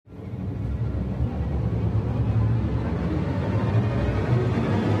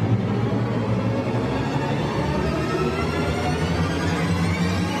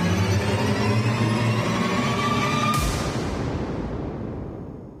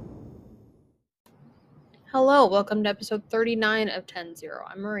Hello, welcome to episode 39 of 10-0.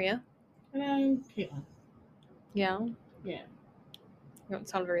 I'm Maria. And I'm Caitlin. Yeah? Yeah. You don't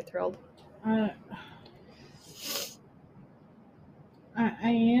sound very thrilled. I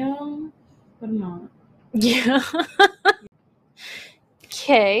am, but I'm not. Yeah.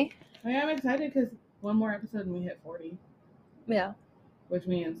 Okay. I am excited because one more episode and we hit 40. Yeah. Which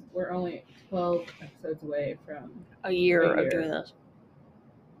means we're only 12 episodes away from A year of doing this.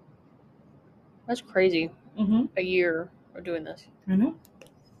 That's crazy. Mm-hmm. A year of doing this. I know.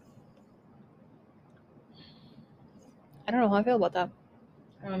 I don't know how I feel about that.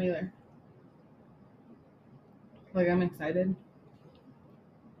 I don't either. Like, I'm excited.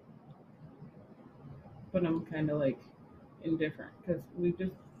 But I'm kind of like indifferent because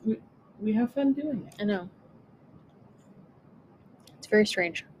we have fun doing it. I know. It's very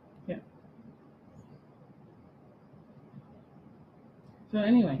strange. Yeah. So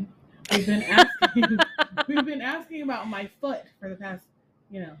anyway, we've been asking about my foot for the past,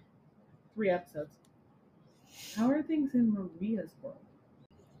 3 episodes. How are things in Maria's world?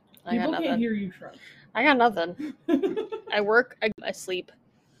 People can't hear you shrug. I got nothing. I work, I sleep.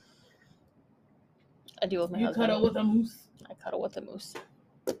 I deal with my husband. You cuddle with a moose. I cuddle with a moose.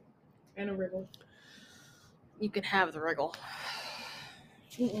 And a wriggle. You can have the wriggle.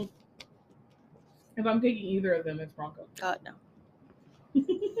 Mm-mm. If I'm taking either of them, it's Bronco. No.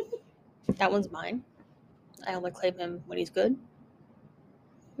 That one's mine. I only claim him when he's good.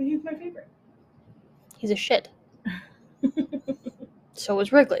 But he's my favorite. He's a shit. So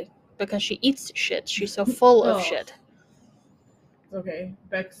is Wrigley, because she eats shit. She's so full of shit. Okay,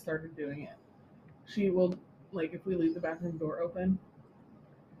 Beck started doing it. She will, like, if we leave the bathroom door open,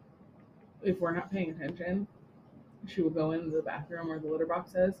 if we're not paying attention, she will go into the bathroom where the litter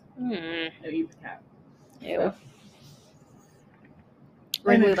box is and eat the cat. Ew. So.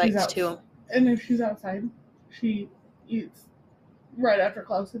 Wrigley likes too. And if she's outside, she eats right after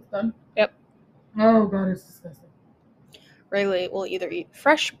Klaus is done. Yep. Oh, God, it's disgusting. Wrigley will either eat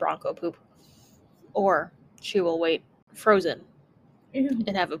fresh Bronco poop or she will wait frozen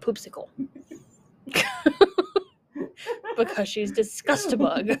and have a poopsicle. Because she's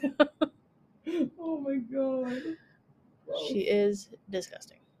disgust-a-bug. Oh my God. She is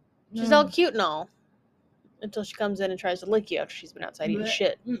disgusting. She's all cute and all until she comes in and tries to lick you after she's been outside eating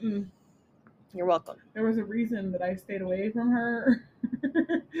shit. Mm-mm. You're welcome. There was a reason that I stayed away from her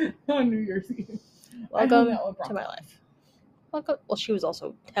on New Year's Eve. Welcome to my life. Welcome. Well, she was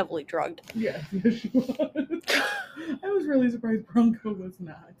also heavily drugged. Yes, she was. I was really surprised Bronco was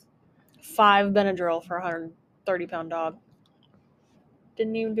not. 5 Benadryl for a 130-pound dog.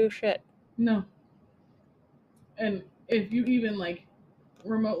 Didn't even do shit. No. And if you even, like,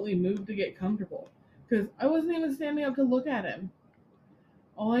 remotely moved to get comfortable, because I wasn't even standing up to look at him.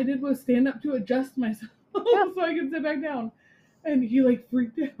 All I did was stand up to adjust myself so I could sit back down. And he, like,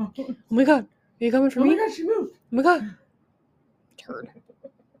 freaked out. Oh my God. Are you coming for me? Oh my God, she moved. Oh my God. Turd.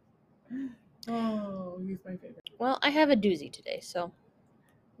 Oh, he's my favorite. Well, I have a doozy today, so.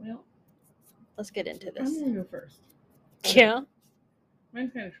 Well, let's get into this. I'm going to go first. Yeah?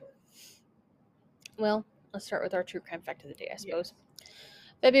 Mine's kind of short. Well, let's start with our true crime fact of the day, I suppose. Yes.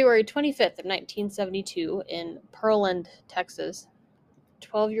 February 25th of 1972 in Pearland, Texas,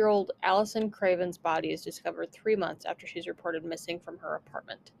 12-year-old Allison Craven's body is discovered 3 months after she's reported missing from her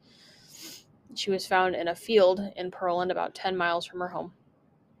apartment. She was found in a field in Pearland about 10 miles from her home.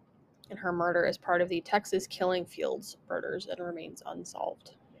 And her murder is part of the Texas Killing Fields murders and remains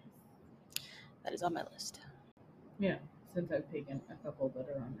unsolved. That is on my list. Yeah, since I've taken a couple that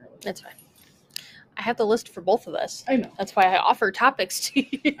are on your list. That's fine. I have the list for both of us. I know. That's why I offer topics to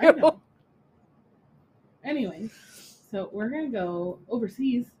you. I know. Anyways, so we're going to go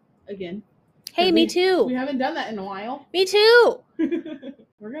overseas again. Hey, me too. We haven't done that in a while. Me too.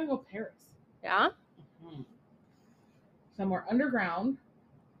 We're going to go Paris. Yeah? Mm-hmm. Somewhere underground.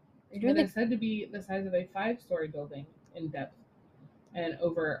 It is said to be the size of a 5-story building in depth and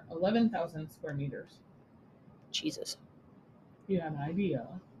over 11,000 square meters. Jesus. You have an idea.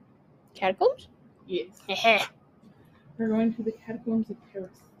 Catacombs? Yes. We're going to the Catacombs of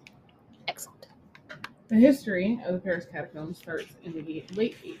Paris. Excellent. The history of the Paris Catacombs starts in the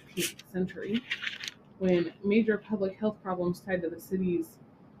late 18th century when major public health problems tied to the city's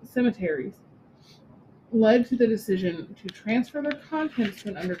cemeteries led to the decision to transfer their contents to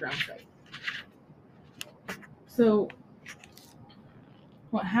an underground site. So,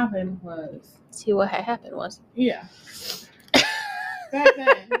 what happened was... Yeah. Back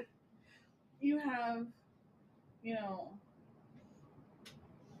then, you have,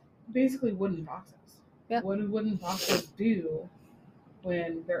 basically wooden boxes. Yeah. What do wooden boxes do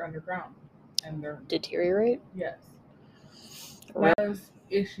when they're underground? and they're Deteriorate? yes. Really? Those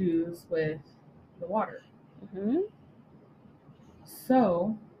issues with the water. Mm-hmm.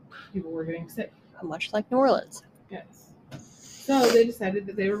 So people were getting sick. Much like New Orleans. Yes. So they decided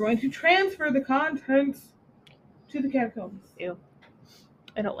that they were going to transfer the contents to the catacombs. Ew.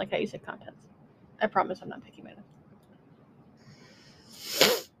 I don't like how you said contents. I promise I'm not picking mine.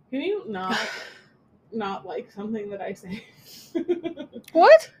 Can you not like something that I say?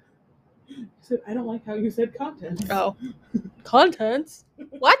 What? So I don't like how you said contents. Oh. Contents?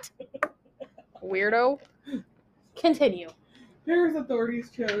 What? Weirdo. Continue. Paris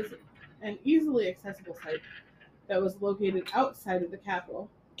authorities chose an easily accessible site that was located outside of the capital.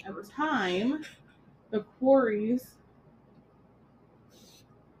 At the time, the quarries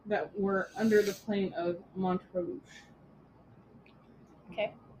that were under the plain of Montrouge.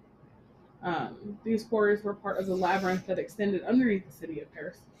 Okay. These quarries were part of the labyrinth that extended underneath the city of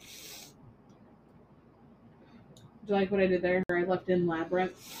Paris. Do you like what I did there? I left in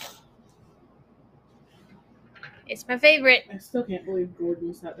labyrinth. It's my favorite. I still can't believe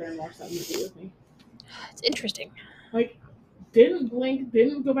Gordon sat there and watched that movie with me. It's interesting. Like, didn't blink,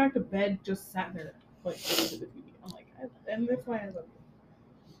 didn't go back to bed, just sat there, like, into the TV. I'm like, and that's why I love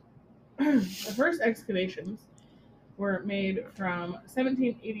you. The first excavations were made from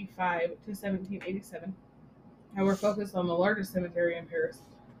 1785 to 1787 and were focused on the largest cemetery in Paris,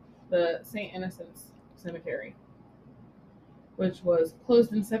 the St. Innocents Cemetery, which was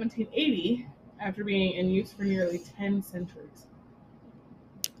closed in 1780 after being in use for nearly 10 centuries.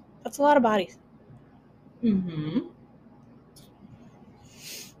 That's a lot of bodies. Mm-hmm.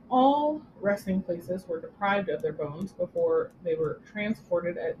 All resting places were deprived of their bones before they were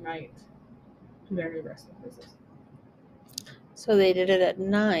transported at night to their new resting places. So they did it at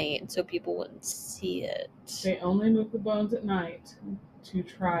night so people wouldn't see it. They only moved the bones at night to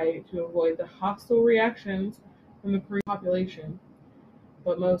try to avoid the hostile reactions from the Parisian population,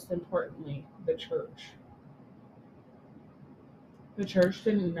 but most importantly, the church. The church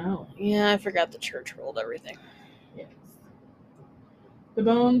didn't know. Yeah, I forgot the church ruled everything. Yes. The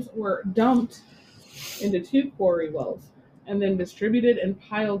bones were dumped into 2 quarry wells and then distributed and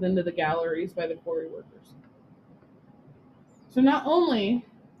piled into the galleries by the quarry workers. So not only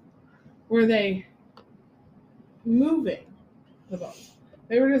were they moving the bones,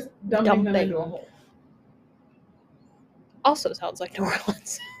 they were just dumping them into a hole. Also sounds like New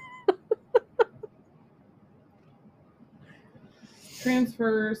Orleans.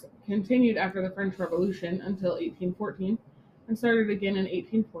 Transfers continued after the French Revolution until 1814 and started again in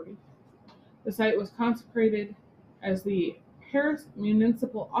 1840. The site was consecrated as the Paris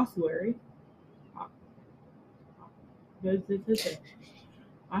Municipal Ossuary. Anemone.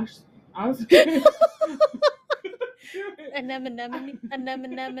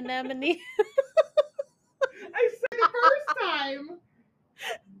 I said it first time.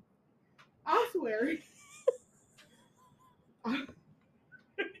 Ossuary. I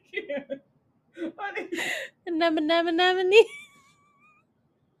can't. Anemone.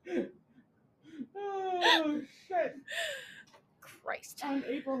 Oh, shit. Christ. On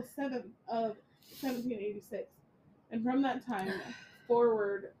April 7th of 1786. And from that time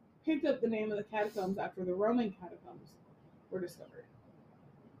forward, picked up the name of the catacombs after the Roman catacombs were discovered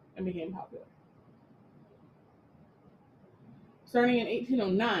and became popular. Starting in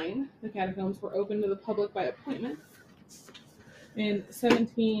 1809, the catacombs were opened to the public by appointment. In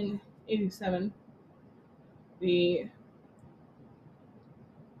 1787, the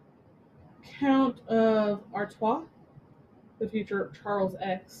Count of Artois, the future Charles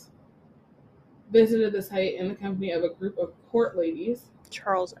X, visited the site in the company of a group of court ladies.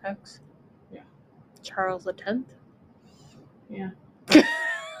 Charles X? Yeah. Charles the 10th? Yeah. I'm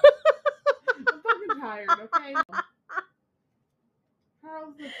fucking tired, okay?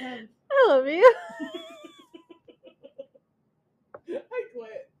 Charles the 10th. I love you. I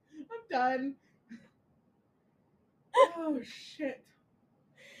quit. I'm done. Oh, shit.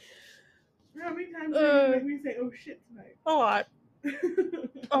 How many times are you going to make me say, oh, shit, tonight? A lot.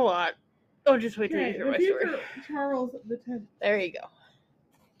 A lot. Oh, just wait till you hear my story. Charles the 10th. There you go.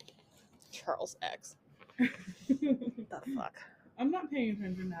 Charles X. The fuck? I'm not paying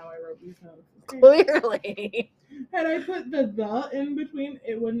attention to how I wrote these notes. Okay? Clearly. Had I put the in between,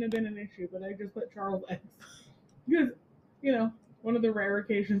 it wouldn't have been an issue, but I just put Charles X. Because, you know, one of the rare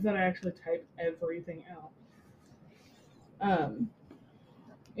occasions that I actually type everything out.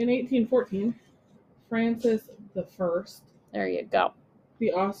 In 1814, Francis I, There you go.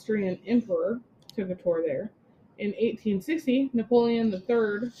 the Austrian emperor, took a tour there. In 1860, Napoleon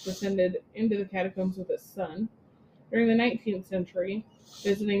III descended into the catacombs with his son. During the 19th century,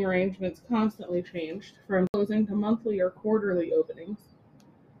 visiting arrangements constantly changed, from closing to monthly or quarterly openings.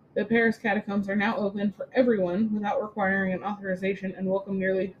 The Paris Catacombs are now open for everyone without requiring an authorization and welcome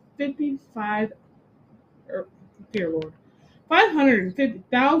nearly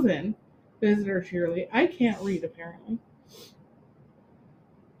 550,000 visitors yearly. I can't read, apparently.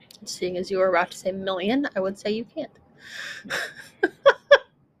 Seeing as you were about to say million, I would say you can't.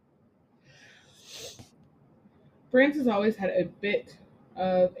 France has always had a bit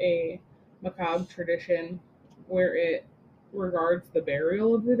of a macabre tradition where it regards the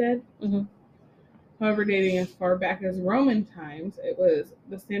burial of the dead. Mm-hmm. However, dating as far back as Roman times, it was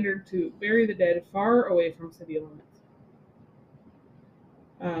the standard to bury the dead far away from city limits.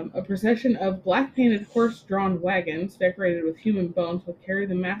 A procession of black-painted horse-drawn wagons decorated with human bones would carry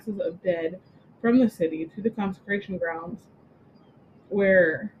the masses of dead from the city to the consecration grounds,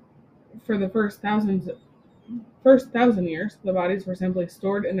 where, for the first 1,000 years, the bodies were simply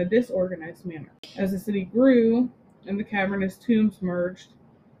stored in a disorganized manner. As the city grew and the cavernous tombs merged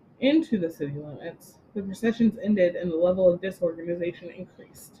into the city limits, the processions ended and the level of disorganization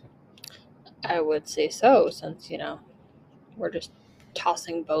increased. I would say so, since, we're just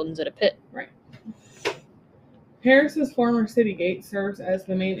tossing bones in a pit. Right. Paris's former city gate serves as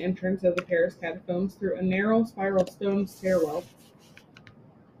the main entrance of the Paris Catacombs through a narrow spiral stone stairwell.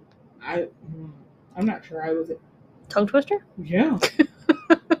 I'm not sure I was... Tongue twister? Yeah.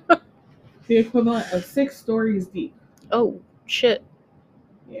 The equivalent of 6 stories deep. Oh, shit.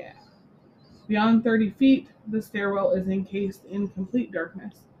 Yeah. Beyond 30 feet, the stairwell is encased in complete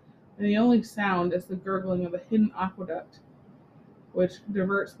darkness, and the only sound is the gurgling of a hidden aqueduct, which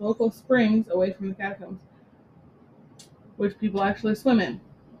diverts local springs away from the catacombs, which people actually swim in.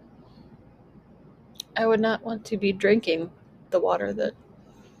 I would not want to be drinking the water that...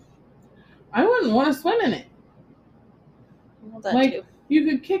 I wouldn't want to swim in it. Well, that like, too. You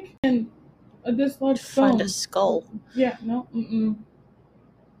could kick in a dislodged bone. Find a skull. Yeah, no,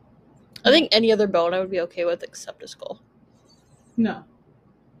 I think any other bone I would be okay with except a skull. No.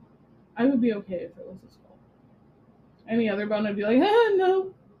 I would be okay if it was a skull. Any other bone, I'd be like,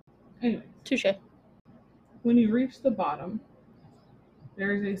 no. Anyway. Touche. When you reach the bottom,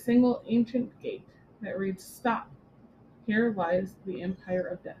 there is a single ancient gate that reads, "Stop. Here lies the Empire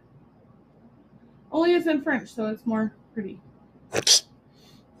of Death." Only it's in French, so it's more pretty.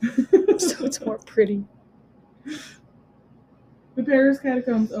 So it's more pretty. The Paris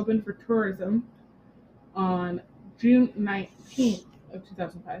Catacombs opened for tourism on June 19th of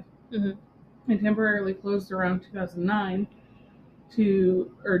 2005, and temporarily closed around 2009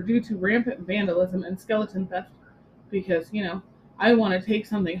 due to rampant vandalism and skeleton theft. Because I want to take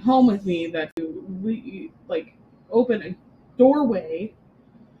something home with me that we open a doorway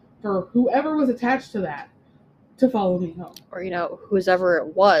for whoever was attached to that to follow me home, or whoever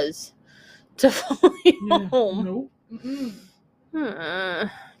it was to follow you home. Nope.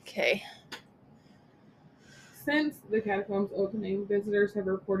 Okay. Since the catacombs opening, visitors have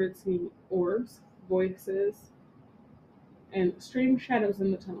reported seeing orbs, voices, and strange shadows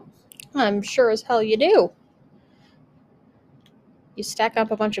in the tunnels. I'm sure as hell you do. You stack up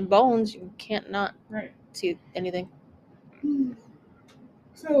a bunch of bones, you can't not see anything.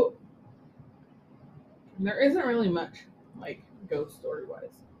 So, there isn't really much, ghost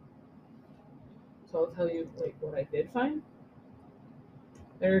story-wise. So I'll tell you, what I did find.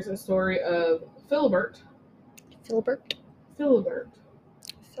 There's a story of Philibert. Philibert? Philibert.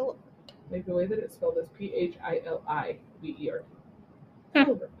 Philibert. The way that it's spelled is Philibert.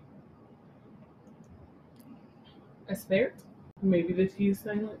 Philibert. Espert? Maybe the T is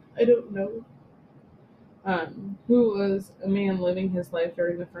silent. I don't know. Who was a man living his life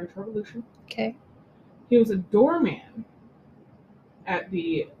during the French Revolution. Okay. He was a doorman at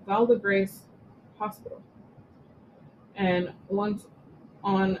the Val de Grace Hospital. And once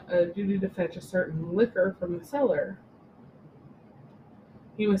on a duty to fetch a certain liquor from the cellar,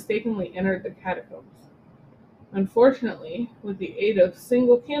 he mistakenly entered the catacombs. Unfortunately, with the aid of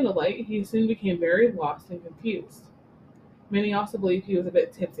single candlelight, he soon became very lost and confused. Many also believe he was a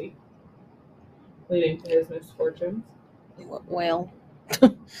bit tipsy, leading to his misfortunes. Well,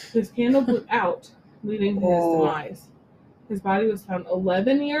 his candle blew out, leading to his demise. His body was found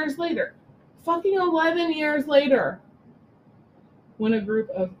 11 years later. Fucking 11 years later! When a group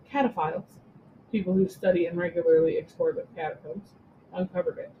of cataphiles, people who study and regularly explore the catacombs,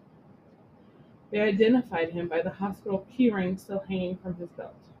 uncovered it. They identified him by the hospital keyring still hanging from his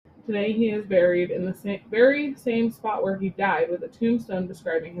belt. Today he is buried in the very same spot where he died, with a tombstone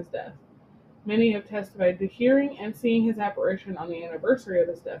describing his death. Many have testified to hearing and seeing his apparition on the anniversary of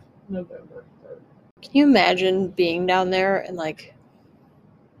his death, November 3rd. Can you imagine being down there and, like,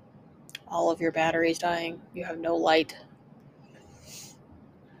 all of your batteries dying? You have no light.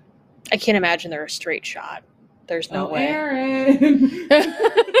 I can't imagine they're a straight shot. There's no way. Aaron! I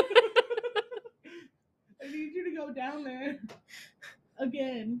need you to go down there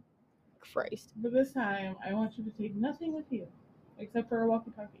again. Christ. But this time, I want you to take nothing with you except for a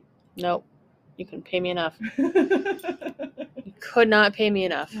walkie-talkie. Nope. You couldn't pay me enough. You could not pay me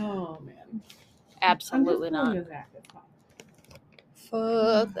enough. Oh, man. Absolutely I'm not. just Zach. It's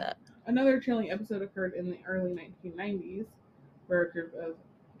fine. Fuck that. Another chilling episode occurred in the early 1990s, where a group of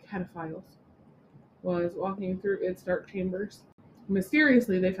cataphiles was walking through its dark chambers.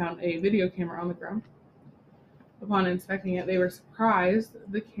 Mysteriously, they found a video camera on the ground. Upon inspecting it, they were surprised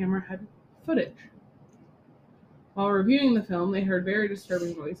the camera had footage. While reviewing the film, they heard very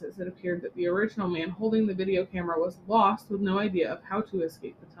disturbing voices. It appeared that the original man holding the video camera was lost with no idea of how to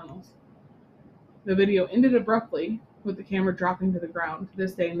escape the tunnels. The video ended abruptly, with the camera dropping to the ground. To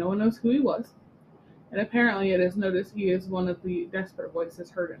this day, no one knows who he was, and apparently it is noticed he is one of the desperate voices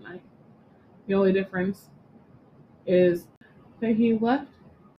heard at night. The only difference is that he left.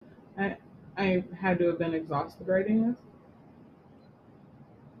 I had to have been exhausted writing this.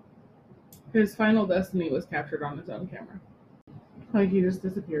 His final destiny was captured on his own camera. Like, he just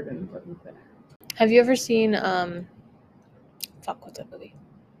disappeared in fucking thin air. Have you ever seen, what's that movie?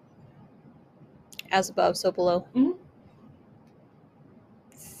 As Above, So Below? Mm-hmm.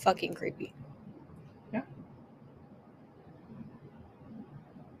 Fucking creepy. Yeah.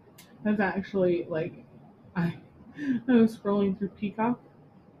 That's actually, like, I was scrolling through Peacock,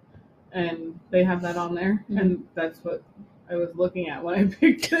 and they have that on there, and that's what I was looking at when I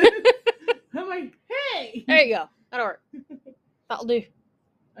picked it. I'm like, hey! There you go. That'll work. That'll do.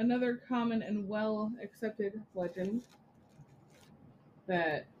 Another common and well-accepted legend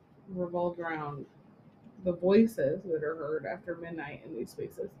that revolved around the voices that are heard after midnight in these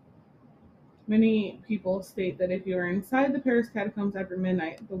spaces. Many people state that if you are inside the Paris catacombs after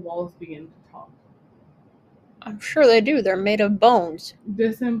midnight, the walls begin to talk. I'm sure they do. They're made of bones.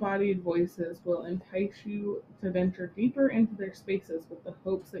 Disembodied voices will entice you to venture deeper into their spaces with the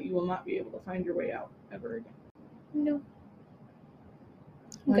hopes that you will not be able to find your way out ever again. No.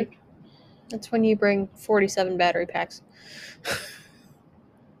 Like, that's when you bring 47 battery packs.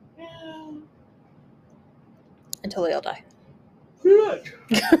 yeah. Until they all die. Good.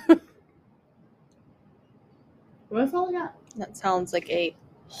 Well, that's all I got. That sounds like a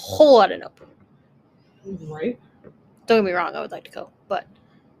whole lot of nope. Right? Don't get me wrong, I would like to go, but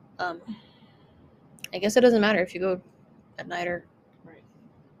I guess it doesn't matter if you go at night or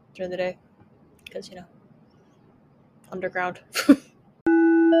during the day, because, you know, underground.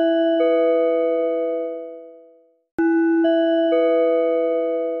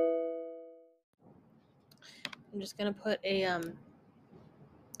 I'm just gonna put a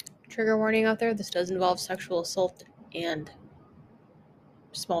trigger warning out there. This does involve sexual assault and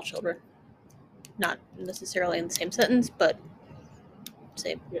small children. Not necessarily in the same sentence, but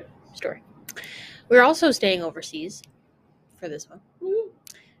same story. We're also staying overseas for this one. Mm-hmm.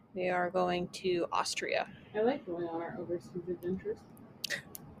 We are going to Austria. I like going on our overseas adventures.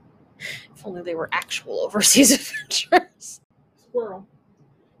 If only they were actual overseas adventures. Squirrel.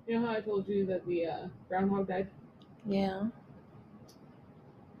 You know how I told you that the groundhog died? Yeah.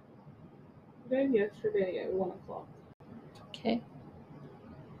 He died yesterday at 1 o'clock. Okay.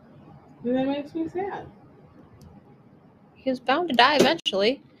 And that makes me sad. He was bound to die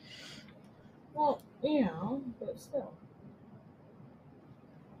eventually. Well, yeah, but still.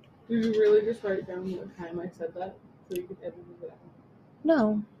 Did you really just write down the time I said that so you could edit it out?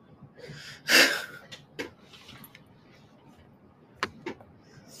 No.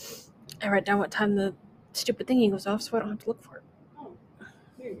 I write down what time the stupid thingy goes off so I don't have to look for it. Oh,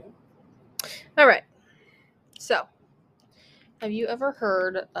 there you go. All right. So, have you ever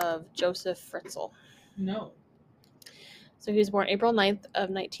heard of Josef Fritzl? No. So he was born April 9th of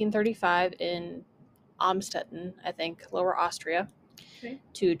 1935 in Amstetten, I think, Lower Austria,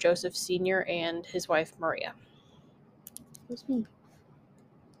 to Josef Sr. and his wife Maria. That's me.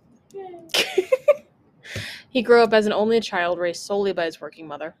 He grew up as an only child raised solely by his working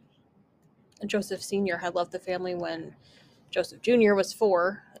mother. Josef Sr. had left the family when Joseph Jr. was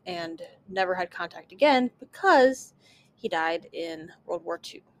 4 and never had contact again because he died in World War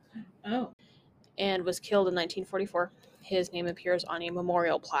II. Oh. And was killed in 1944. His name appears on a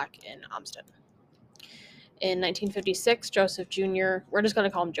memorial plaque in Amstetten. In 1956, Joseph Jr., we're just going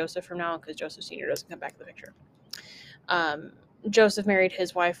to call him Joseph from now on because Joseph Sr. doesn't come back in the picture. Joseph married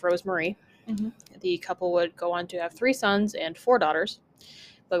his wife, Rosemarie. Mm-hmm. The couple would go on to have 3 sons and 4 daughters.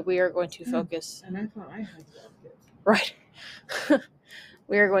 but we are going to focus... And I thought I had 12 kids. Right.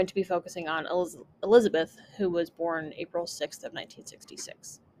 We are going to be focusing on Elizabeth, who was born April 6th of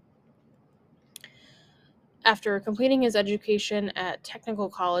 1966. After completing his education at Technical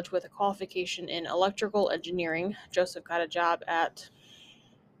College with a qualification in electrical engineering, Josef got a job at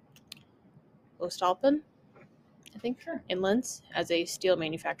Ostalpen, I think, in Linz, as a steel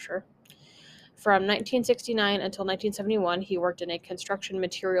manufacturer. From 1969 until 1971, he worked in a construction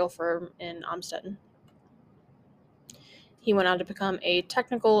material firm in Amstetten. He went on to become a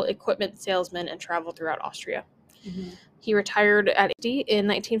technical equipment salesman and traveled throughout Austria. Mm-hmm. He retired at 80 in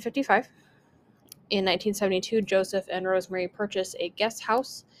 1955. In 1972, Josef and Rosemary purchased a guest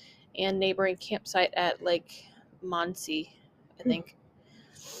house and neighboring campsite at Lake Monsey, I think.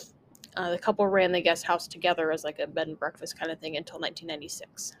 The couple ran the guest house together as like a bed and breakfast kind of thing until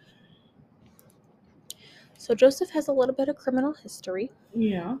 1996. So Josef has a little bit of criminal history.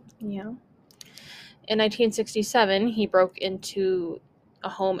 Yeah. Yeah. In 1967, he broke into a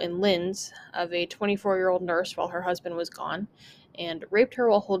home in Linz of a 24-year-old nurse while her husband was gone and raped her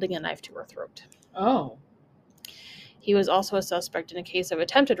while holding a knife to her throat. Oh. He was also a suspect in a case of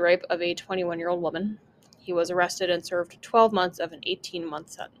attempted rape of a 21-year-old woman. He was arrested and served 12 months of an 18-month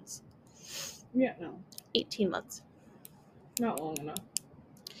sentence. Yeah, no. 18 months. Not long enough.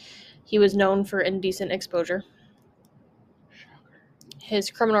 He was known for indecent exposure. Shocker. His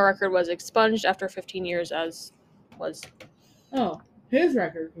criminal record was expunged after 15 years, as was... Oh, his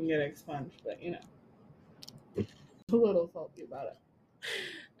record can get expunged, but, you know. A little salty about it.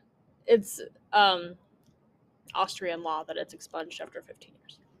 It's Austrian law that it's expunged after 15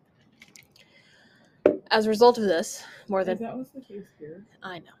 years. As a result of this, If that was the case here,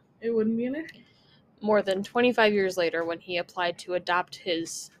 I know. It wouldn't be an issue. More than 25 years later, when he applied to adopt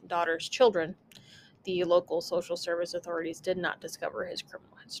his daughter's children, the local social service authorities did not discover his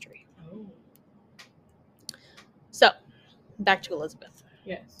criminal history. Oh. So, back to Elizabeth.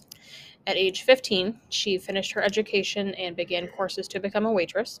 Yes. At age 15, she finished her education and began courses to become a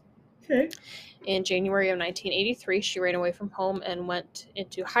waitress. Okay. In January of 1983, she ran away from home and went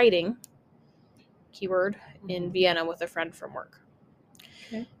into hiding, keyword, in Vienna with a friend from work.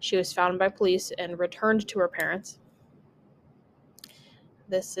 Okay. She was found by police and returned to her parents.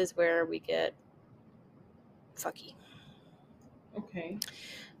 This is where we get fucky. Okay.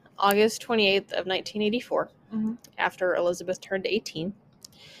 August 28th of 1984, after Elizabeth turned 18,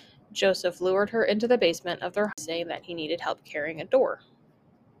 Josef lured her into the basement of their house, saying that he needed help carrying a door.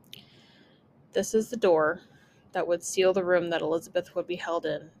 This is the door that would seal the room that Elizabeth would be held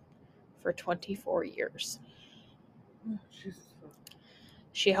in for 24 years. Oh, Jesus.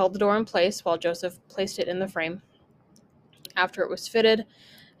 She held the door in place while Josef placed it in the frame. After it was fitted,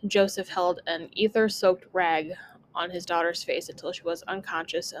 Josef held an ether-soaked rag on his daughter's face until she was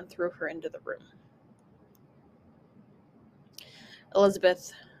unconscious and threw her into the room.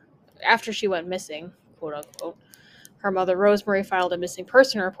 Elizabeth, after she went missing, quote unquote, her mother Rosemary filed a missing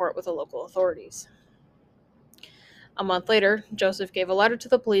person report with the local authorities. A month later, Josef gave a letter to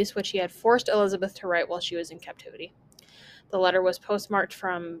the police which he had forced Elizabeth to write while she was in captivity. The letter was postmarked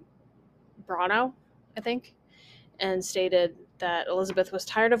from Braunau, I think, and stated that Elizabeth was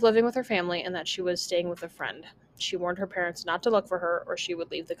tired of living with her family and that she was staying with a friend. She warned her parents not to look for her or she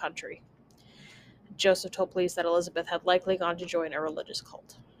would leave the country. Josef told police that Elizabeth had likely gone to join a religious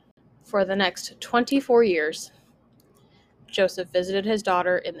cult. For the next 24 years, Josef visited his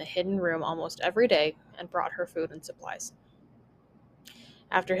daughter in the hidden room almost every day and brought her food and supplies.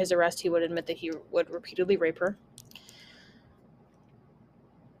 After his arrest, he would admit that he would repeatedly rape her.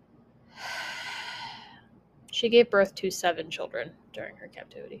 She gave birth to 7 children during her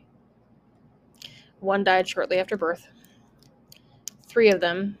captivity. 1 died shortly after birth. 3 of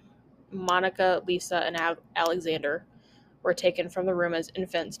them, Monica, Lisa, and Alexander, were taken from the room as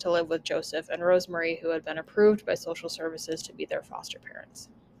infants to live with Josef and Rosemary, who had been approved by social services to be their foster parents.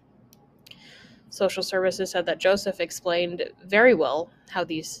 Social services said that Josef explained very well how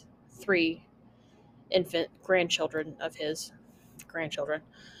these 3 infant grandchildren of his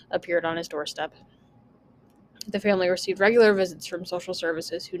appeared on his doorstep. The family received regular visits from social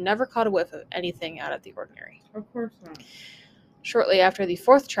services who never caught a whiff of anything out of the ordinary. Of course not. Shortly after the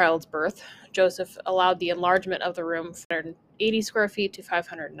 4th child's birth, Josef allowed the enlargement of the room from 480 square feet to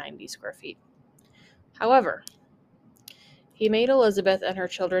 590 square feet. However, he made Elizabeth and her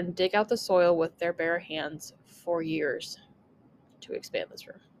children dig out the soil with their bare hands for years to expand this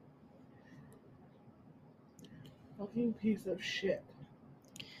room. Fucking piece of shit.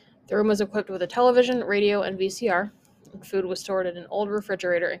 The room was equipped with a television, radio, and VCR. And food was stored in an old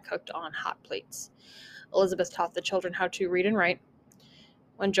refrigerator and cooked on hot plates. Elizabeth taught the children how to read and write.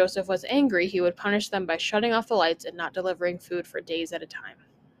 When Josef was angry, he would punish them by shutting off the lights and not delivering food for days at a time.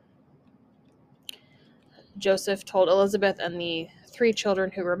 Josef told Elizabeth and the 3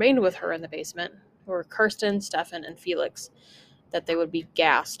 children who remained with her in the basement, who were Kirsten, Stefan, and Felix, that they would be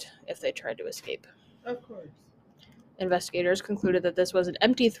gassed if they tried to escape. Of course. Investigators concluded that this was an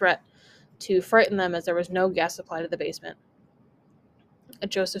empty threat to frighten them, as there was no gas supply to the basement.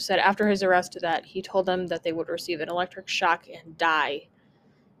 Josef said after his arrest that he told them that they would receive an electric shock and die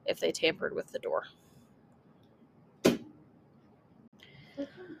if they tampered with the door. That's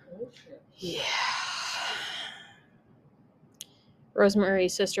some bullshit. Yeah.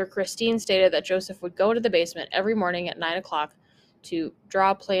 Rosemary's sister Christine stated that Josef would go to the basement every morning at 9 o'clock to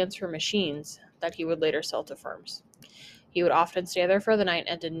draw plans for machines that he would later sell to firms. He would often stay there for the night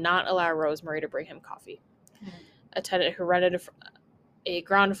and did not allow Rosemary to bring him coffee. A tenant who rented a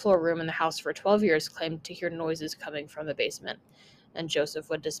ground floor room in the house for 12 years claimed to hear noises coming from the basement, and Josef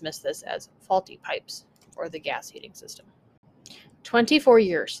would dismiss this as faulty pipes or the gas heating system. 24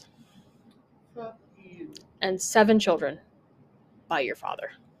 years. Fuck you. And 7 children by your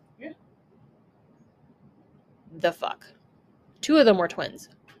father. Yeah. The fuck. 2 of them were twins.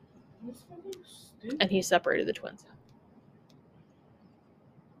 That's fucking stupid. And he separated the twins.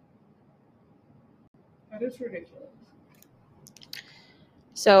 That is ridiculous.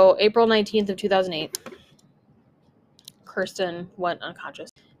 So, April 19th of 2008, Kirsten went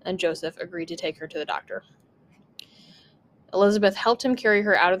unconscious, and Josef agreed to take her to the doctor. Elizabeth helped him carry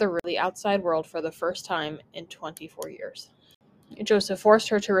her out of the outside world for the first time in 24 years. Josef forced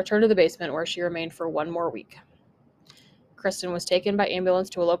her to return to the basement, where she remained for 1 more week. Kristen was taken by ambulance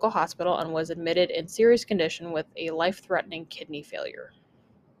to a local hospital and was admitted in serious condition with a life-threatening kidney failure.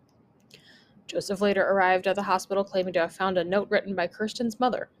 Josef later arrived at the hospital claiming to have found a note written by Kirsten's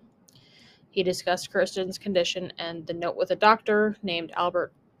mother. He discussed Kirsten's condition and the note with a doctor named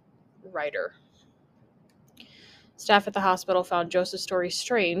Albert Ryder. Staff at the hospital found Josef's story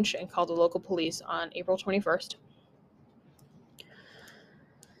strange and called the local police on April 21st.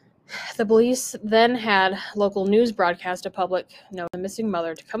 The police then had local news broadcast a public note of the missing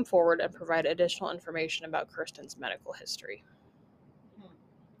mother to come forward and provide additional information about Kirsten's medical history.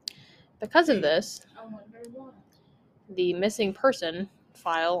 Because of this, I wonder what. the missing person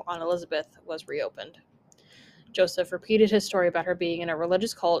file on Elizabeth was reopened. Josef repeated his story about her being in a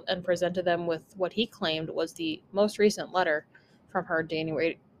religious cult and presented them with what he claimed was the most recent letter from her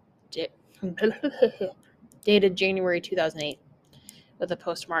dated January 2008 with a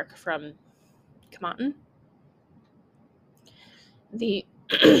postmark from Kamaten. The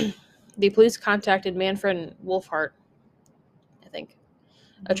police contacted Manfred Wolfhart, I think,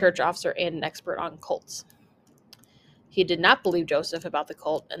 a church officer and an expert on cults. He did not believe Josef about the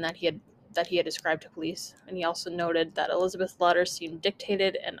cult and that he had described to police, and he also noted that Elizabeth's letters seemed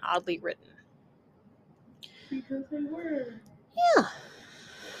dictated and oddly written. Because they were. Yeah.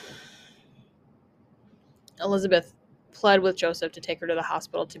 Elizabeth pled with Josef to take her to the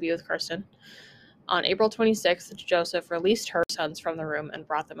hospital to be with Kirsten. On April 26th, Josef released her sons from the room and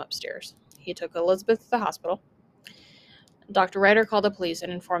brought them upstairs. He took Elizabeth to the hospital. Dr. Ryder called the police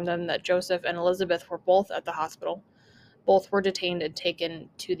and informed them that Josef and Elizabeth were both at the hospital. Both were detained and taken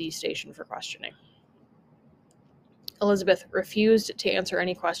to the station for questioning. Elizabeth refused to answer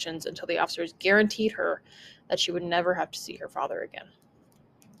any questions until the officers guaranteed her that she would never have to see her father again.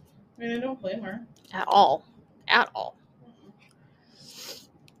 I mean, I don't blame her. At all. At all.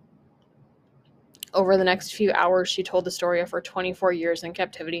 Over the next few hours, she told the story of her 24 years in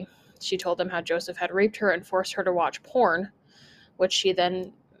captivity. She told them how Josef had raped her and forced her to watch porn, which he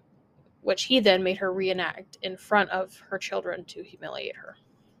then made her reenact in front of her children to humiliate her.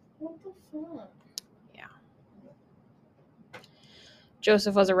 What the fuck? Yeah.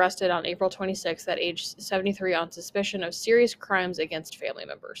 Josef was arrested on April 26th at age 73 on suspicion of serious crimes against family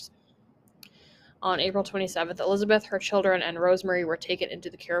members. On April 27th, Elizabeth, her children, and Rosemary were taken into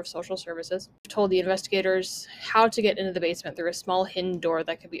the care of social services. She told the investigators how to get into the basement through a small hidden door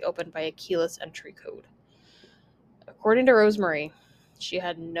that could be opened by a keyless entry code. According to Rosemary, she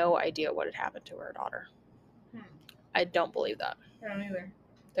had no idea what had happened to her daughter. I don't believe that. I don't either.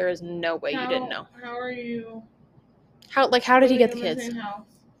 There is no way you didn't know. How are you? How did he get the living in kids? same house?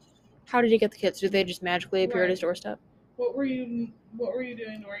 How did he get the kids? Did they just magically appear at his doorstep? What were you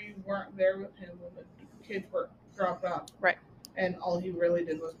doing where you weren't there with him when the kids were dropped off? Right. And all he really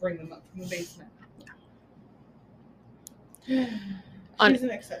did was bring them up from the basement. Yeah. She's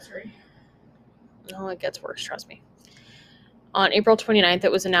an accessory. No, it gets worse, trust me. On April 29th,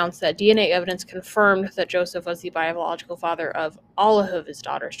 it was announced that DNA evidence confirmed that Josef was the biological father of all of his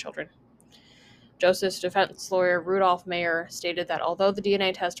daughter's children. Joseph's defense lawyer, Rudolph Mayer, stated that although the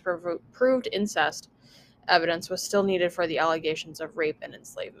DNA test proved incest, evidence was still needed for the allegations of rape and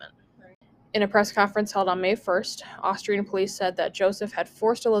enslavement. Right. In a press conference held on May 1st, Austrian police said that Josef had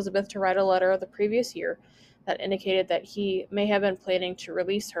forced Elizabeth to write a letter the previous year that indicated that he may have been planning to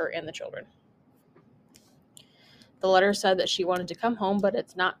release her and the children. The letter said that she wanted to come home, but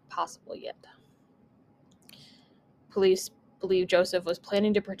it's not possible yet. Police believe Josef was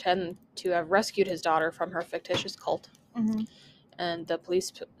planning to pretend to have rescued his daughter from her fictitious cult. Mm-hmm. And the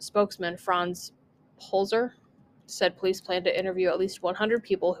police spokesman, Franz Holzer, said police planned to interview at least 100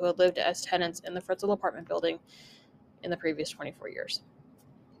 people who had lived as tenants in the Fritzl apartment building in the previous 24 years.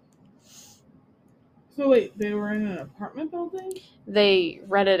 So wait, they were in an apartment building? They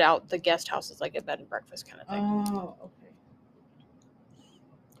rented out the guest houses, like a bed and breakfast kind of thing. Oh, okay.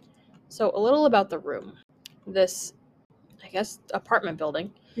 So a little about the room. This, I guess, apartment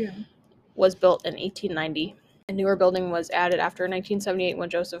building was built in 1890. A newer building was added after 1978 when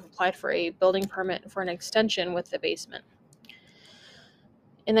Josef applied for a building permit for an extension with the basement.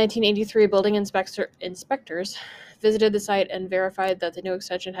 In 1983, building inspectors visited the site and verified that the new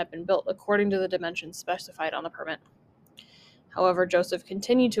extension had been built according to the dimensions specified on the permit. However, Josef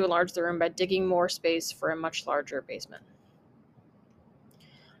continued to enlarge the room by digging more space for a much larger basement.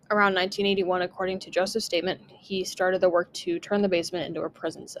 Around 1981, according to Josef's statement, he started the work to turn the basement into a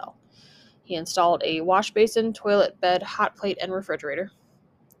prison cell. He installed a wash basin, toilet, bed, hot plate, and refrigerator.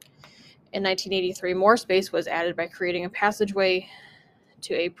 In 1983, more space was added by creating a passageway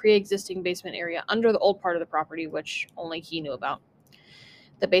to a pre-existing basement area under the old part of the property, which only he knew about.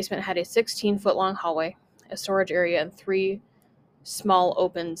 The basement had a 16-foot-long hallway, a storage area, and 3 small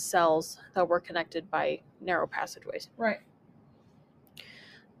open cells that were connected by narrow passageways. Right.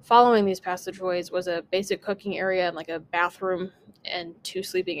 Following these passageways was a basic cooking area and like a bathroom and 2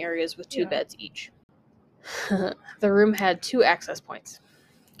 sleeping areas with 2 beds each. The room had 2 access points.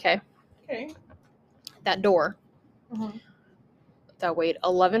 Okay. That door that weighed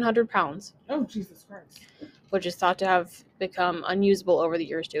 1,100 pounds. Oh, Jesus Christ. Which is thought to have become unusable over the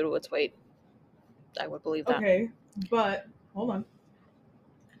years due to its weight. I would believe that. Okay, but hold on.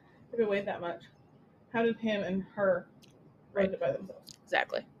 If it weighed that much, how did him and her raise it by themselves?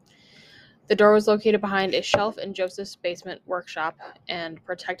 Exactly. The door was located behind a shelf in Joseph's basement workshop and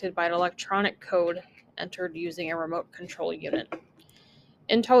protected by an electronic code entered using a remote control unit.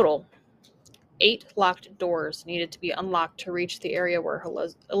 In total, 8 locked doors needed to be unlocked to reach the area where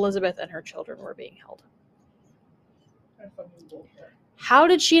Elizabeth and her children were being held. That's fucking bullshit. How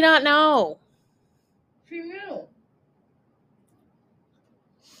did she not know? She knew.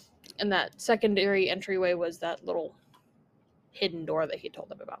 And that secondary entryway was that little hidden door that he told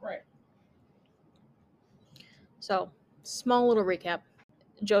them about. Right. So, small little recap.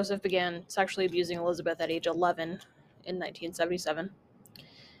 Josef began sexually abusing Elizabeth at age 11 in 1977.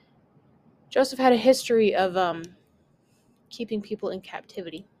 Josef had a history of keeping people in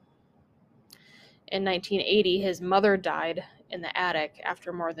captivity. In 1980, his mother died in the attic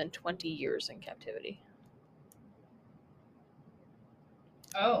after more than 20 years in captivity.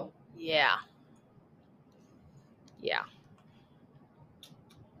 Oh. Yeah. Yeah.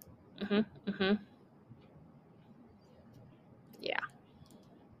 Yeah.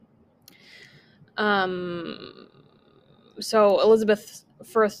 So Elizabeth's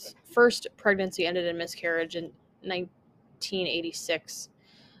first pregnancy ended in miscarriage in 1986.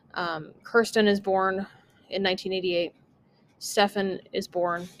 Kirsten is born in 1988. Stefan is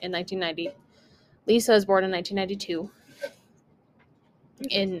born in 1990. Lisa is born in 1992.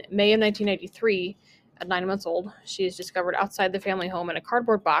 In May of 1993, at 9 months old, she is discovered outside the family home in a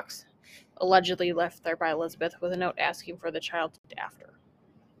cardboard box, allegedly left there by Elizabeth, with a note asking for the child after.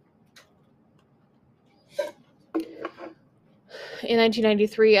 In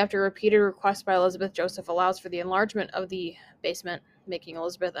 1993, after repeated requests by Elizabeth, Josef allows for the enlargement of the basement, making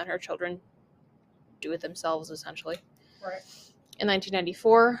Elizabeth and her children do it themselves, essentially. Right. In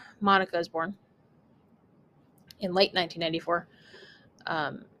 1994, Monica is born. In late 1994,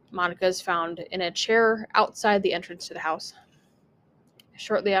 Monica is found in a chair outside the entrance to the house.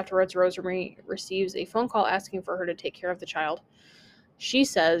 Shortly afterwards, Rosemary receives a phone call asking for her to take care of the child. She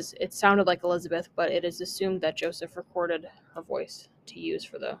says it sounded like Elizabeth, but it is assumed that Josef recorded her voice to use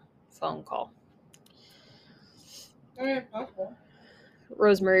for the phone call. Oh, yeah, possible.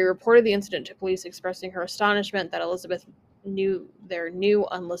 Rosemary reported the incident to police, expressing her astonishment that Elizabeth knew their new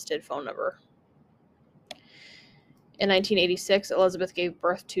unlisted phone number. In 1986, Elizabeth gave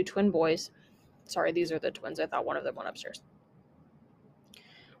birth to twin boys. Sorry, these are the twins. I thought one of them went upstairs.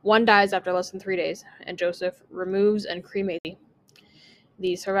 One dies after less than 3 days, and Josef removes and cremates.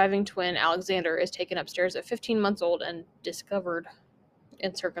 The surviving twin, Alexander, is taken upstairs at 15 months old and discovered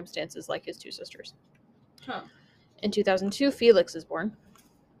in circumstances like his two sisters. Huh. In 2002, Felix is born.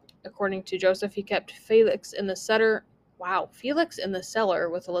 According to Josef, he kept Felix in the cellar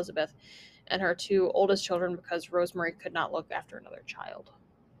with Elizabeth and her two oldest children because Rosemary could not look after another child.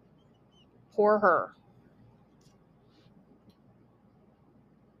 Poor her.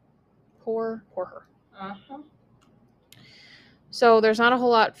 Poor her. Uh-huh. So there's not a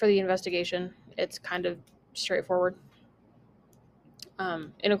whole lot for the investigation. It's kind of straightforward.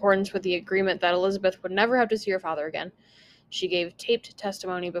 In accordance with the agreement that Elizabeth would never have to see her father again, she gave taped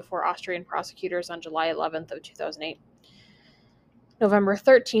testimony before Austrian prosecutors on July 11th of 2008. November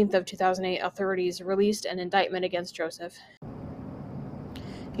 13th of 2008, authorities released an indictment against Josef.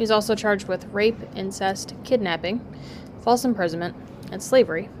 He was also charged with rape, incest, kidnapping, false imprisonment, and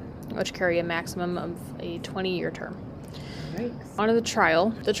slavery, which carry a maximum of a 20-year term. Thanks. On to the trial.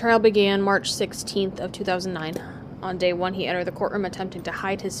 The trial began March 16th of 2009. On day one, he entered the courtroom attempting to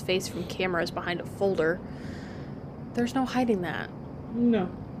hide his face from cameras behind a folder. There's no hiding that. No.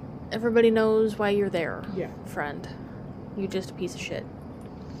 Everybody knows why you're there, Yeah. friend. You just a piece of shit.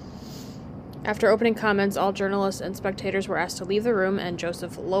 After opening comments, all journalists and spectators were asked to leave the room, and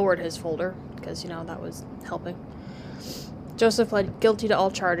Josef lowered his folder, because, that was helping. Josef pled guilty to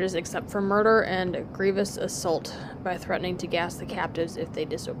all charges except for murder and grievous assault by threatening to gas the captives if they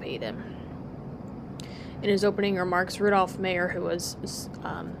disobeyed him. In his opening remarks, Rudolf Mayer, who was,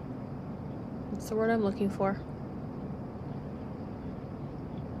 what's the word I'm looking for?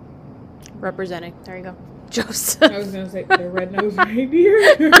 Representing. There you go. Josef. I was going to say the red-nosed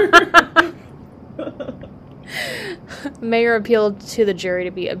reindeer. Mayer appealed to the jury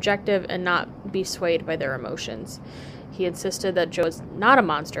to be objective and not be swayed by their emotions. He insisted that Joe was not a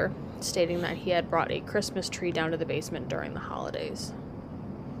monster, stating that he had brought a Christmas tree down to the basement during the holidays.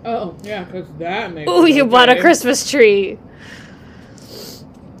 Oh, yeah, because that makes Ooh, you bought a Christmas tree!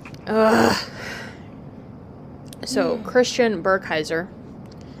 Ugh. So, Christian Burkheiser,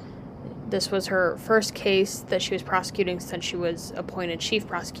 this was her first case that she was prosecuting since she was appointed chief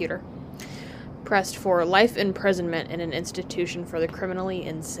prosecutor, pressed for life imprisonment in an institution for the criminally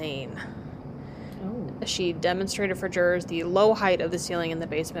insane. She demonstrated for jurors the low height of the ceiling in the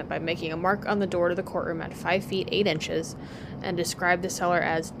basement by making a mark on the door to the courtroom at 5 feet 8 inches and described the cellar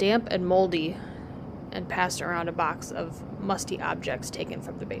as damp and moldy and passed around a box of musty objects taken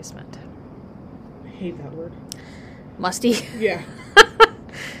from the basement. I hate that word. Musty? Yeah.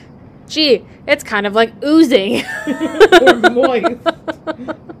 Gee, it's kind of like oozing. Or moist.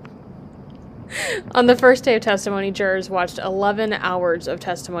 On the first day of testimony, jurors watched 11 hours of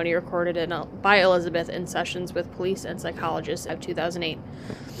testimony recorded by Elizabeth in sessions with police and psychologists of 2008.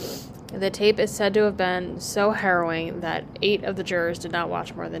 The tape is said to have been so harrowing that 8 of the jurors did not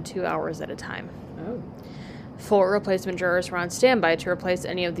watch more than 2 hours at a time. Oh. 4 replacement jurors were on standby to replace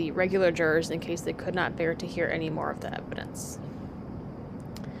any of the regular jurors in case they could not bear to hear any more of the evidence.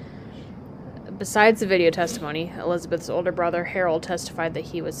 Besides the video testimony, Elizabeth's older brother, Harold, testified that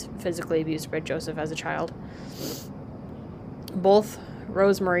he was physically abused by Josef as a child. Both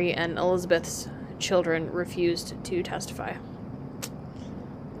Rosemary and Elizabeth's children refused to testify.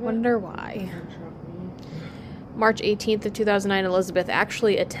 Wonder why. March 18th of 2009, Elizabeth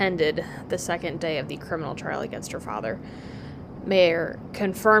actually attended the second day of the criminal trial against her father. Mayer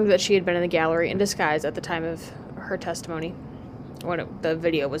confirmed that she had been in the gallery in disguise at the time of her testimony, when the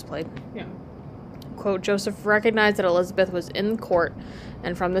video was played. Yeah. Quote, Josef recognized that Elizabeth was in court,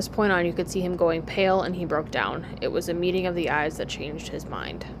 and from this point on you could see him going pale and he broke down. It was a meeting of the eyes that changed his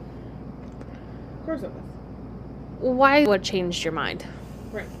mind. Of course it was. Why what changed your mind?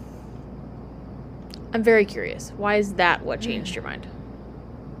 Right. I'm very curious. Why is that what changed your mind?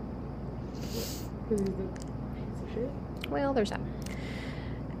 Because he's a piece of shit. Well, there's that.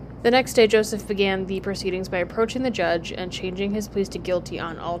 The next day, Josef began the proceedings by approaching the judge and changing his pleas to guilty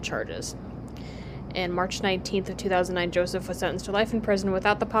on all charges. And March 19th of 2009, Josef was sentenced to life in prison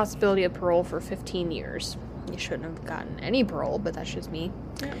without the possibility of parole for 15 years. He shouldn't have gotten any parole, but that's just me.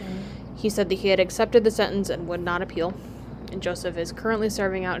 Yeah. He said that he had accepted the sentence and would not appeal. And Josef is currently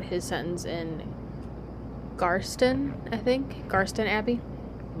serving out his sentence in Garston, I think? Garston Abbey.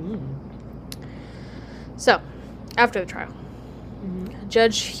 So, after the trial,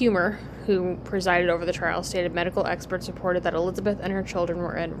 Judge Humer, who presided over the trial, stated medical experts reported that Elizabeth and her children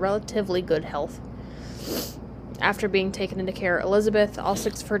were in relatively good health. After being taken into care, Elizabeth, all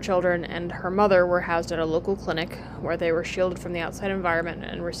 6 of her children, and her mother were housed at a local clinic where they were shielded from the outside environment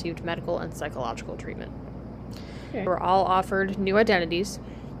and received medical and psychological treatment. Okay. They were all offered new identities,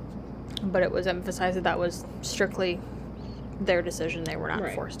 but it was emphasized that that was strictly their decision. They were not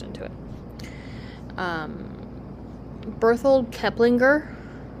Right. forced into it. Berthold Keplinger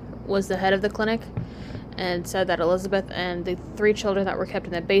was the head of the clinic and said that Elizabeth and the 3 children that were kept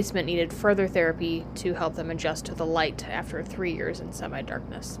in the basement needed further therapy to help them adjust to the light after 3 years in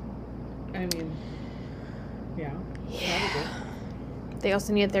semi-darkness. I mean, yeah. Yeah. They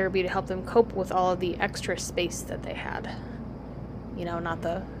also needed therapy to help them cope with all of the extra space that they had. You know, not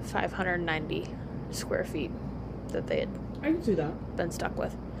the 590 square feet that they had I can see that. been stuck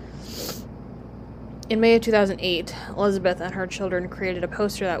with. In May of 2008, Elizabeth and her children created a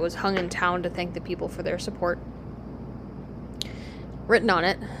poster that was hung in town to thank the people for their support. Written on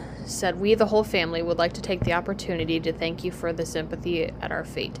it said, "We, the whole family, would like to take the opportunity to thank you for the sympathy at our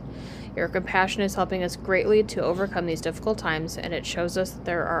fate. Your compassion is helping us greatly to overcome these difficult times, and it shows us that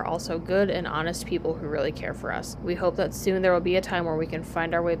there are also good and honest people who really care for us. We hope that soon there will be a time where we can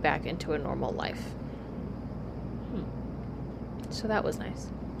find our way back into a normal life." So that was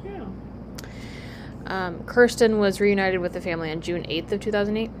nice. Yeah. Kirsten was reunited with the family on June 8th of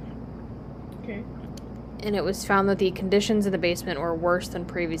 2008. Okay. And it was found that the conditions in the basement were worse than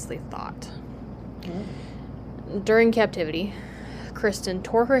previously thought. Oh. During captivity, Kristen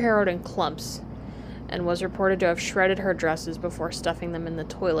tore her hair out in clumps and was reported to have shredded her dresses before stuffing them in the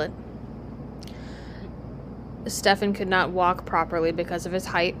toilet. Stefan could not walk properly because of his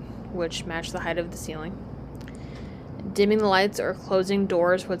height, which matched the height of the ceiling. Dimming the lights or closing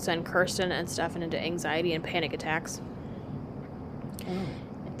doors would send Kirsten and Stefan into anxiety and panic attacks. Oh.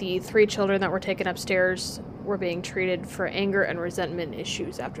 The 3 children that were taken upstairs were being treated for anger and resentment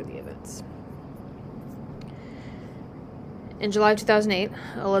issues after the events. In July 2008,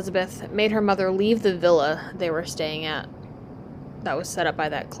 Elizabeth made her mother leave the villa they were staying at that was set up by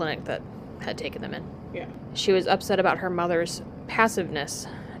that clinic that had taken them in. Yeah. She was upset about her mother's passiveness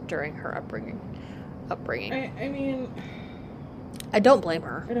during her upbringing. I mean, I don't blame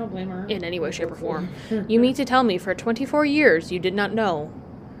her I don't blame her. in any way, shape, or form. You mean to tell me for 24 years you did not know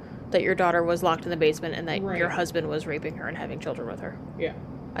that your daughter was locked in the basement and that Right. your husband was raping her and having children with her? Yeah.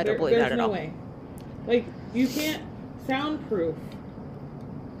 I don't believe that at There's all. no way. Like, you can't soundproof.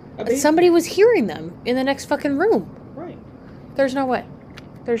 Somebody was hearing them in the next fucking room. Right. There's no way.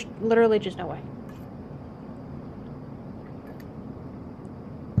 There's literally just no way.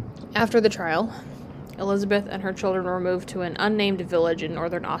 After the trial, Elizabeth and her children were moved to an unnamed village in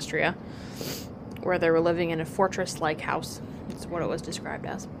northern Austria, where they were living in a fortress-like house. That's what it was described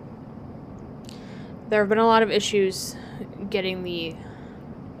as. There have been a lot of issues getting the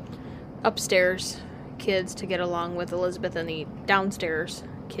upstairs kids to get along with Elizabeth and the downstairs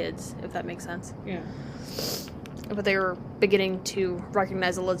kids, if that makes sense. Yeah. But they were beginning to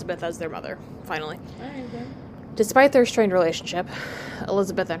recognize Elizabeth as their mother, finally. Okay. Despite their strained relationship,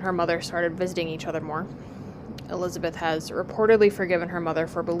 Elizabeth and her mother started visiting each other more. Elizabeth has reportedly forgiven her mother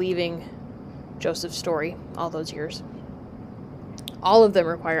for believing Josef's story all those years. All of them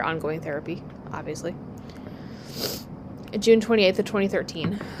require ongoing therapy, obviously. June 28th of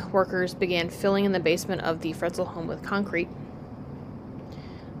 2013, workers began filling in the basement of the Fritzl home with concrete.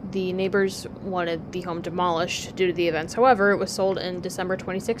 The neighbors wanted the home demolished due to the events. However, it was sold in December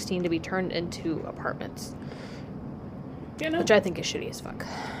 2016 to be turned into apartments. You know, Which I think is shitty as fuck.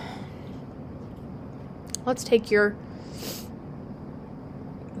 Let's take your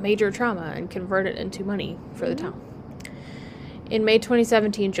major trauma and convert it into money for the town. In May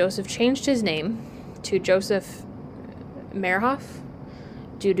 2017, Josef changed his name to Josef Mehrhoff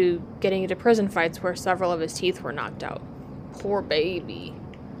due to getting into prison fights where several of his teeth were knocked out. Poor baby.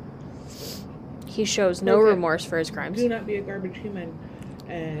 He shows no remorse for his crimes. do not be a garbage human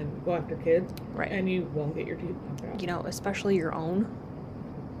and go after kids. Right. And you won't get your teeth knocked out. You know, especially your own.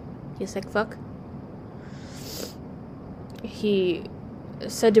 You sick fuck. He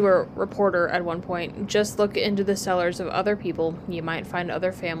said to a reporter at one point, "Just look into the cellars of other people. You might find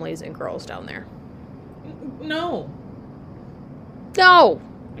other families and girls down there." No. No!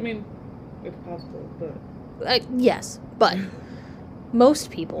 I mean, it's possible, but... Yes, but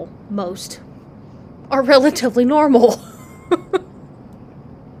most people, are relatively normal.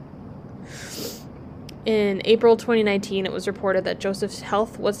 In April 2019, it was reported that Joseph's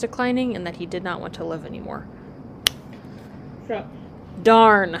health was declining and that he did not want to live anymore. Shut.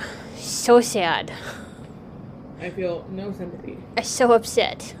 Darn. So sad. I feel no sympathy. I'm so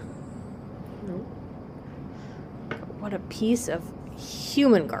upset. No. What a piece of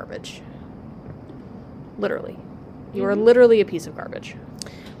human garbage. Literally. You are literally a piece of garbage.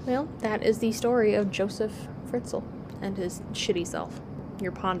 Well, that is the story of Josef Fritzl and his shitty self.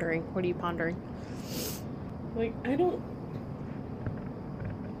 You're pondering. What are you pondering? Like, I don't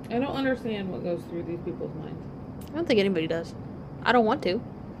understand what goes through these people's minds. I don't think anybody does. I don't want to.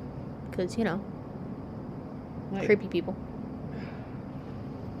 Because, you know, Like, creepy people.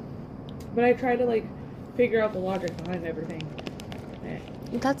 But I try to, like, figure out the logic behind everything.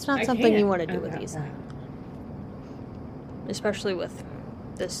 That's not I something you can't want to do at with that these. point. Especially with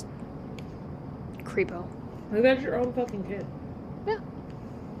this creepo. Like, that's your own fucking kid. Yeah.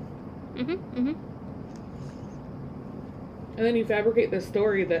 Mm-hmm. And then you fabricate this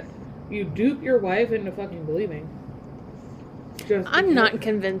story that you dupe your wife into fucking believing. Just I'm not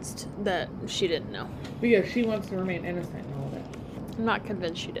convinced that she didn't know. Because she wants to remain innocent and all of it. I'm not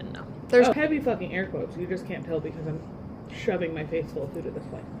convinced she didn't know. There's heavy fucking air quotes. You just can't tell because I'm shoving my face full of food at this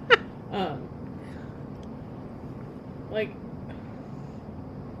point. Like,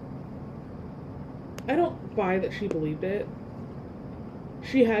 I don't buy that she believed it.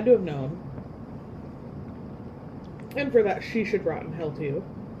 She had to have known. And for that, she should rot in hell too.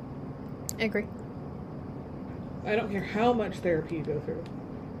 I agree. I don't care how much therapy you go through.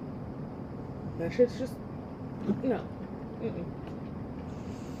 That shit's just... No. Mm-mm.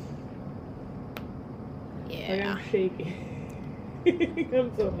 Yeah. Like, I'm shaking.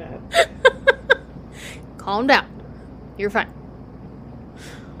 I'm so mad. Calm down. You're fine.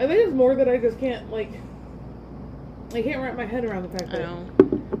 I think it's more that I just can't, like... I can't wrap my head around the fact that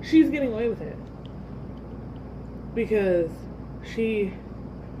she's getting away with it. Because she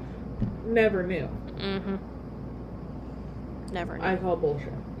never knew. Mm-hmm. Never knew. I call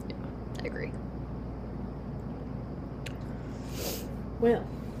bullshit. Yeah, I agree. Well,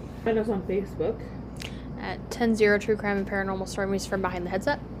 find us on Facebook. At 10-0 True Crime and Paranormal Stories from Behind the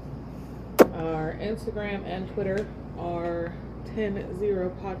Headset. Our Instagram and Twitter are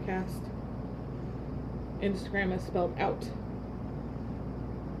 10-0 Podcast. Instagram is spelled out.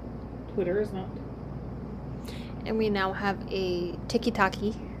 Twitter is not. And we now have a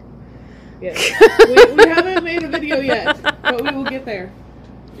tiki-taki. Yes. we haven't made a video yet, but we will get there.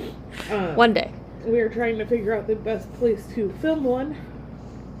 One day. We are trying to figure out the best place to film one.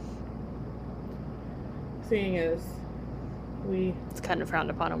 Seeing as it's kind of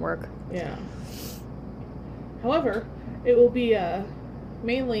frowned upon at work. Yeah. However, it will be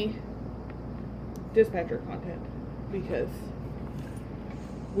mainly dispatcher content because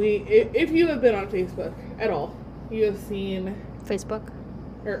if you have been on Facebook at all, you have seen Facebook?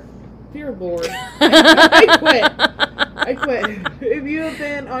 Or dear Lord, I quit. If you have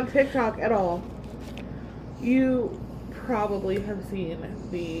been on TikTok at all, you probably have seen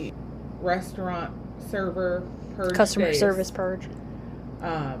the restaurant server purge Customer days. service purge.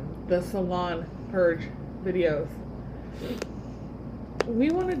 The salon purge videos. We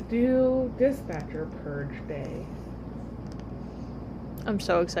want to do dispatcher purge day. I'm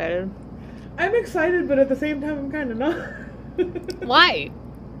so excited. I'm excited, but at the same time, I'm kind of not. Why?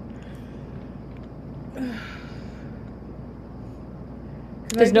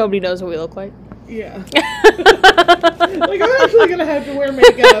 Because nobody knows what we look like. Yeah. Like, I'm actually going to have to wear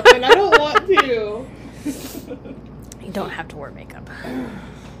makeup, and I don't want to. You don't have to wear makeup.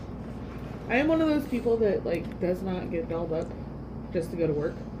 I am one of those people that, like, does not get dolled up just to go to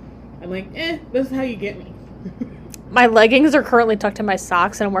work. I'm like, this is how you get me. My leggings are currently tucked in my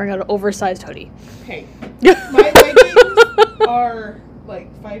socks, and I'm wearing an oversized hoodie. Hey. My leggings are,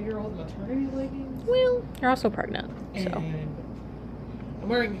 like, 5-year-old maternity leggings. Well, you're also pregnant, so. And I'm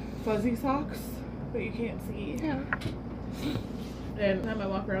wearing fuzzy socks that you can't see. Yeah. And time I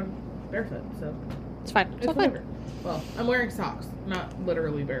walk around barefoot, so. It's fine. It's all whatever. fine. Well, I'm wearing socks, not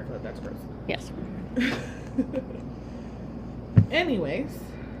literally barefoot. That's gross. Yes. Anyways,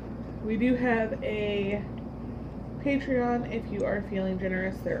 we do have a Patreon. If you are feeling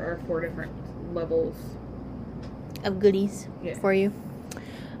generous, there are 4 different levels Of goodies Yeah. for you.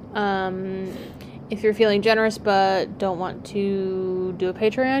 If you're feeling generous but don't want to do a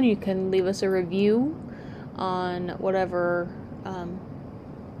Patreon, you can leave us a review on whatever.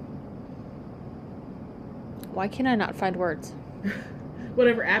 Why can I not find words?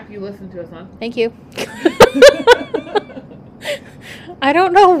 Whatever app you listen to us on. Thank you. I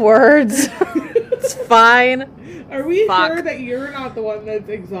don't know words. It's fine. Are we Fuck. sure that you're not the one that's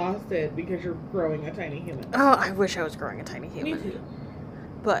exhausted because you're growing a tiny human? Oh, I wish I was growing a tiny human. Me too.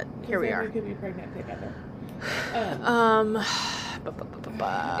 But here we Then are. You could be pregnant together.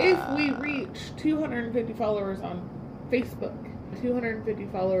 If If we reach 250 followers on Facebook, 250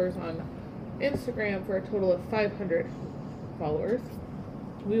 followers on Instagram for a total of 500 followers,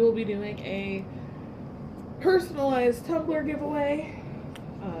 we will be doing a personalized Tumblr giveaway.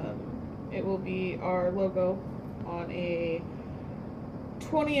 It will be our logo on a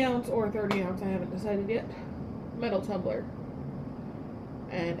 20 ounce or 30 ounce, I haven't decided yet, metal tumbler.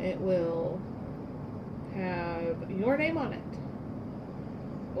 And it will have your name on it.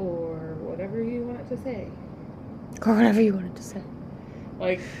 Or whatever you want it to say. Or whatever you wanted to say.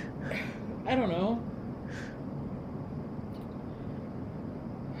 Like, I don't know.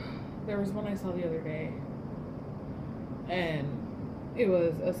 There was one I saw the other day. And it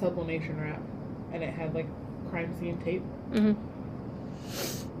was a sublimation wrap. And it had, like, crime scene tape. Mm-hmm.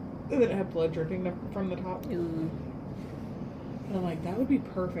 And then it had blood dripping from the top. Ooh. And I'm like, that would be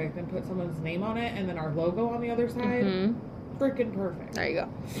perfect. And put someone's name on it and then our logo on the other side. Mm-hmm. Freaking perfect. There you go.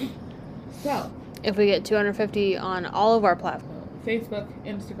 So, if we get 250 on all of our platforms, Facebook,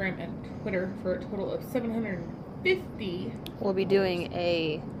 Instagram, and Twitter for a total of 750, we'll be doing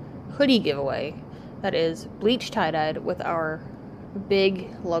a hoodie giveaway that is bleach tie-dyed with our big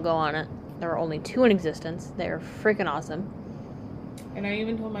logo on it. There are only 2 in existence. They're freaking awesome. And I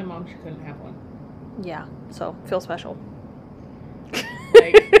even told my mom she couldn't have one. Yeah, so feel special.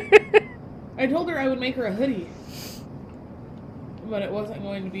 Like, I told her I would make her a hoodie, but it wasn't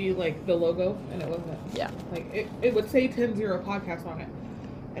going to be like the logo, and it wasn't. Yeah. Like it would say 10-0 podcast on it,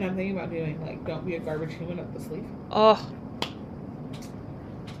 and I'm thinking about doing like "Don't be a garbage human" up the sleeve. Oh.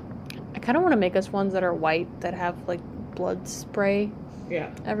 I kind of want to make us ones that are white that have like blood spray. Yeah.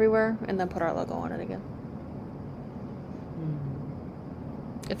 Everywhere, and then put our logo on it again.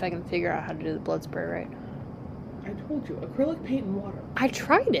 If I can figure out how to do the blood spray right. I told you, acrylic paint and water. I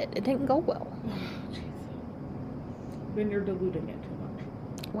tried it. It didn't go well. Oh, jeez. Then you're diluting it too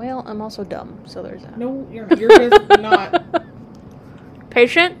much. Well, I'm also dumb, so there's that. No, you're not. You're just not.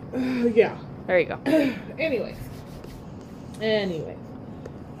 Patient? Yeah. There you go. Anyways.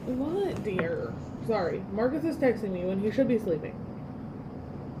 What, dear? Sorry. Marcus is texting me when he should be sleeping.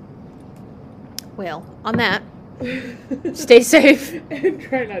 Well, on that, stay safe. And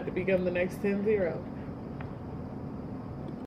try not to become the next 10-0.